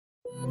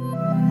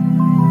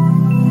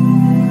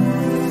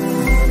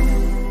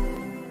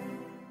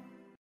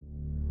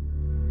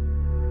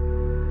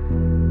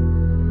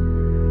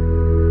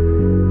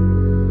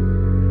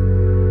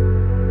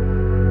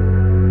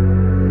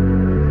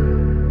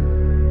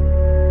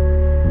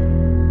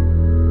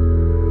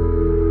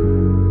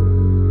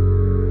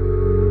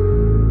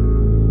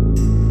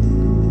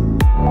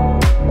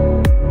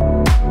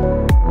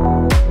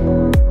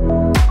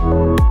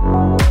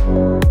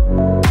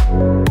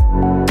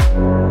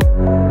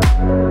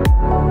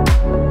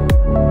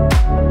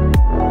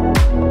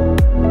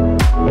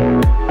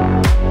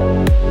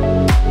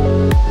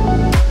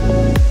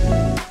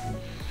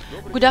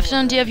Good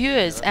afternoon, dear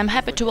viewers. I'm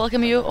happy to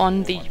welcome you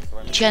on the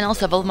channel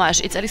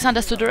Sovelmash. It's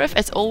Alexander Sudorov,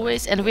 as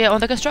always, and we are on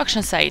the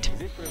construction site.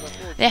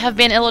 There have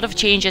been a lot of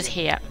changes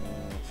here.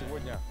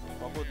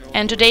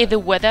 And today the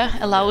weather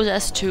allows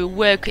us to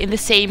work in the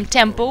same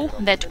tempo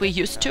that we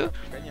used to.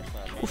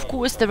 Of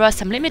course, there are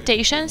some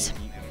limitations,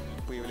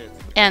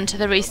 and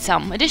there is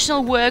some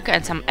additional work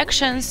and some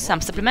actions, some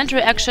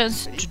supplementary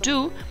actions to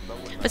do,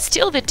 but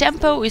still the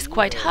tempo is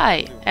quite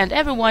high, and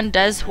everyone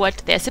does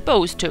what they're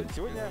supposed to.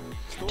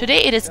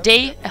 Today it is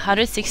day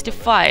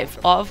 165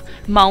 of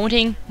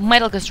mounting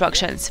metal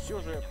constructions.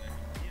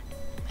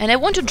 And I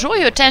want to draw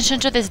your attention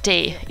to this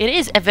day. It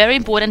is a very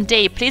important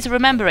day, please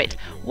remember it.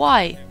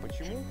 Why?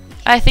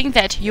 I think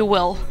that you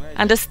will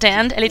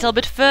understand a little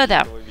bit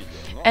further.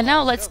 And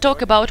now let's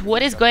talk about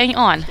what is going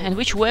on and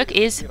which work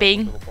is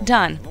being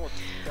done.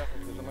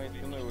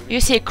 You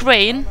see a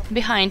crane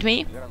behind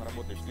me.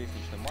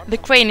 The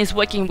crane is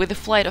working with a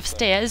flight of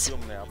stairs.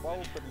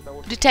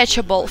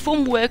 Detachable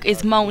formwork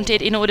is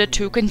mounted in order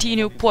to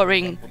continue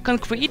pouring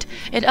concrete,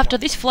 and after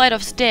this flight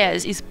of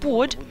stairs is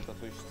poured,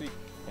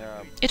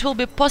 it will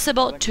be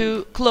possible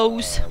to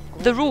close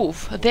the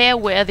roof there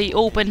where the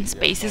open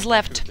space is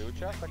left.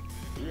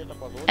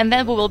 And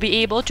then we will be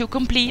able to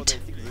complete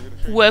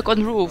work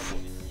on roof.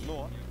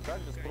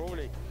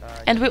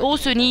 And we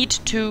also need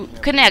to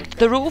connect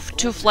the roof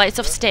to flights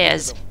of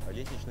stairs.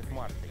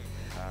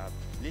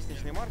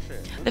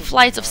 The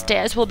flights of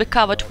stairs will be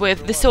covered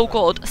with the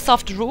so-called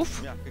soft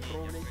roof.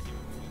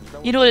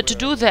 In order to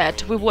do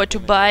that, we were to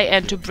buy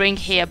and to bring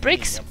here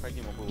bricks.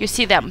 You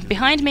see them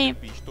behind me.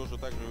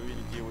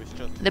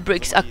 The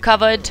bricks are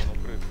covered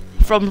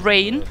from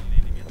rain.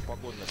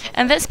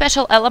 And then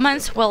special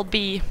elements will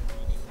be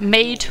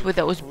made with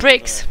those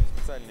bricks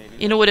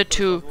in order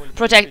to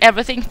protect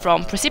everything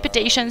from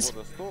precipitations.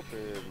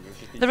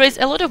 There is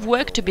a lot of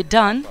work to be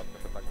done.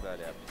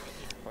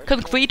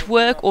 Concrete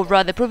work, or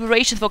rather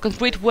preparation for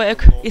concrete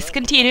work, is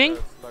continuing.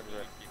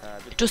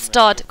 To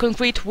start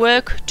concrete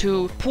work,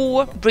 to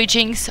pour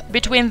bridgings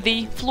between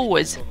the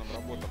floors.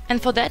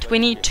 And for that we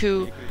need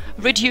to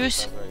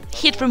reduce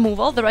heat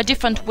removal. There are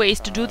different ways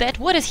to do that.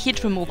 What is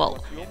heat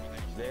removal?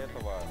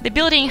 The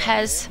building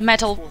has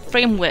metal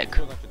framework.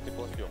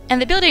 And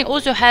the building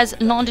also has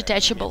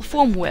non-detachable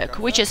formwork,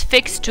 which is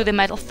fixed to the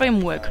metal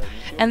framework.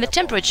 And the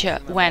temperature,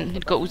 when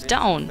it goes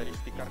down,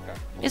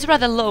 is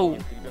rather low,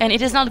 and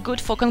it is not good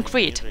for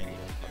concrete.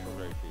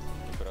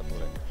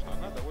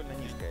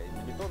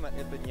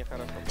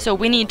 So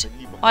we need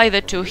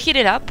either to heat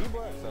it up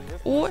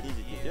or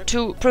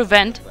to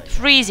prevent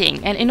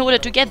freezing. And in order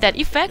to get that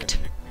effect,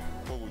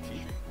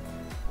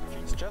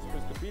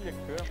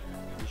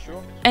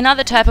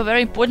 another type of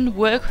very important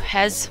work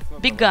has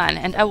begun,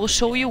 and I will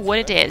show you what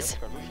it is.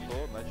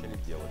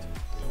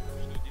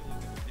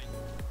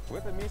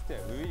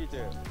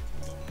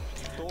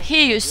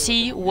 Here you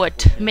see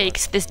what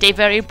makes this day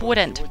very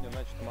important.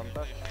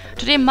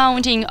 Today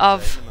mounting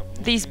of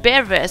these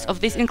barriers,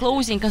 of these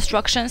enclosing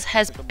constructions,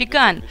 has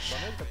begun.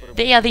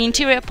 They are the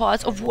interior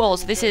parts of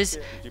walls. This is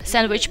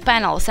sandwich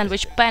panels,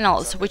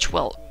 which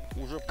will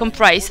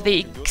comprise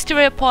the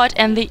exterior part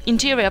and the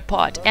interior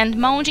part, and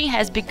mounting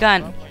has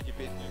begun.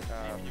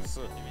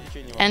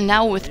 And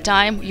now with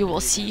time you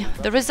will see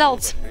the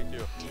results.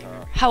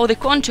 How the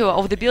contour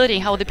of the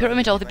building, how the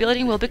perimeter of the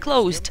building will be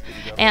closed,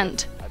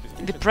 and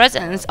the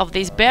presence of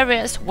these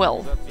barriers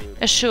will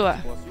assure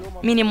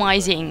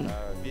minimizing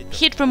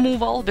heat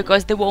removal,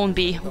 because there won't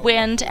be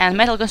wind and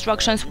metal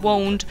constructions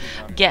won't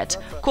get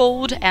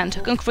cold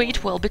and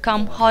concrete will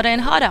become harder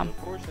and harder.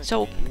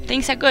 So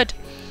things are good.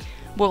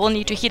 We will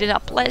need to heat it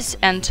up less,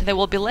 and there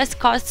will be less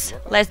costs,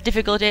 less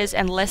difficulties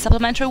and less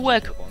supplementary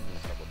work.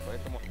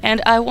 And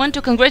I want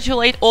to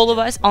congratulate all of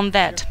us on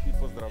that.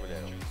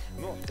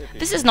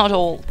 This is not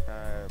all.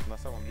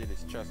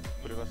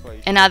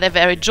 Another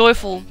very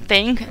joyful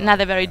thing,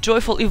 another very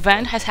joyful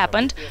event has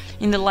happened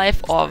in the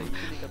life of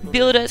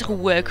builders who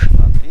work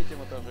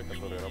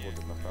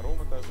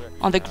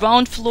on the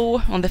ground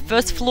floor, on the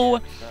first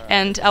floor,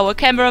 and our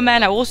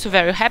cameramen are also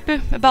very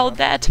happy about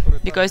that,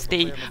 because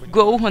they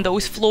go on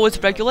those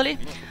floors regularly.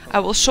 I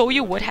will show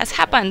you what has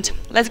happened.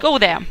 Let's go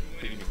there.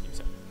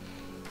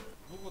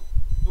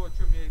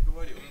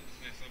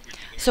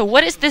 So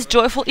what is this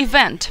joyful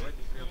event?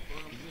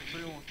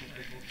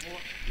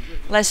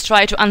 Let's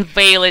try to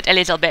unveil it a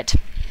little bit.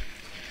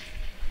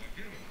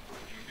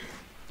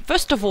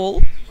 First of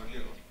all,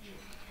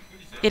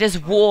 it is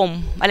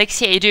warm.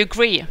 Alexei, do you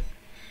agree?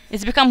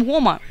 It's become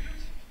warmer.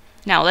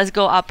 Now let's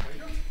go up.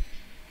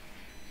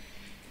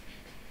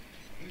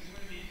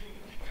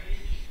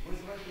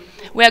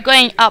 We are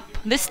going up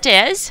the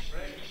stairs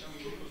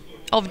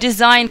of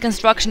Design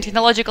Construction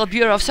Technological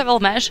Bureau of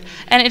Sovelmash,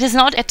 and it is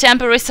not a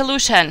temporary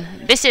solution.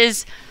 This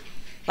is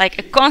like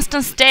a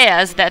constant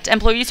stairs that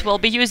employees will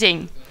be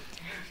using.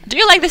 Do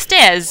you like the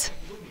stairs?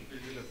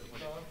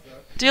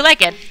 Do you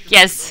like it?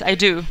 Yes, I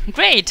do.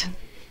 Great.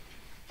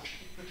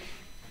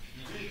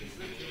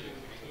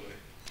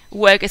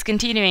 Work is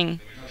continuing.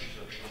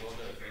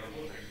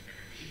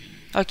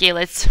 Okay,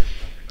 let's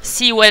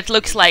see what it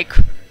looks like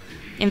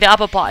in the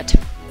upper part.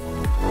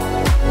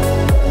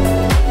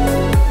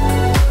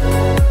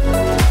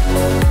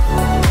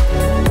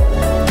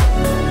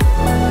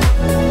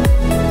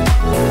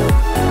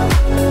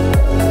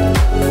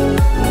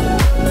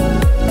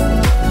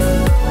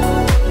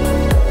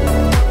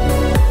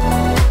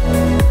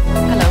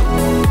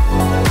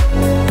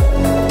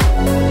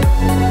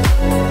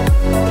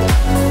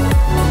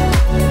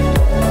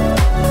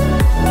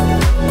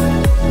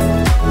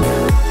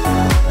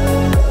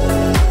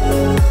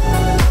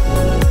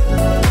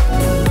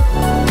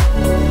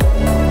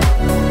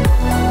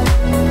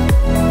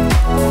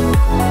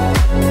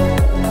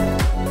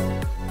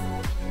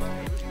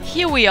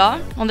 Here we are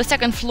on the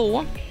second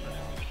floor.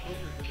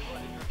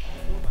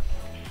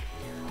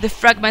 The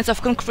fragments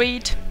of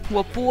concrete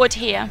were poured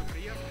here.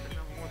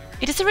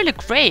 It is really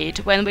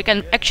great when we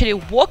can actually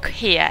walk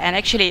here and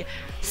actually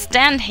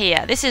stand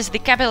here. This is the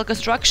capital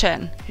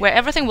construction where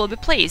everything will be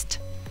placed.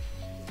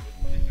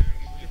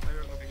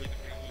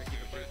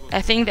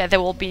 I think that there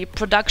will be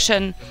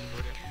production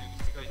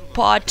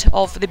part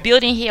of the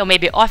building here, or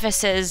maybe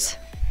offices.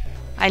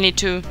 I need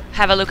to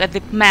have a look at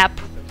the map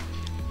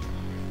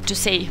to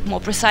say more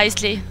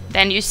precisely.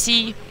 Then you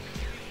see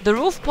the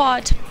roof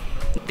part,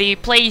 the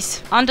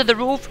place under the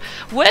roof.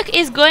 Work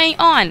is going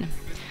on.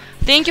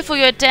 Thank you for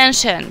your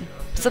attention.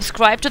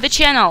 Subscribe to the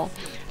channel.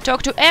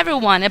 Talk to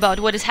everyone about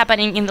what is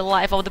happening in the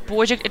life of the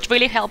project. It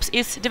really helps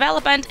its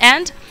development,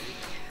 and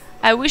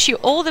I wish you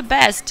all the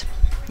best.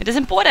 It is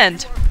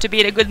important to be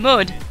in a good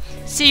mood.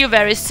 See you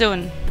very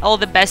soon. All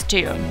the best to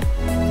you.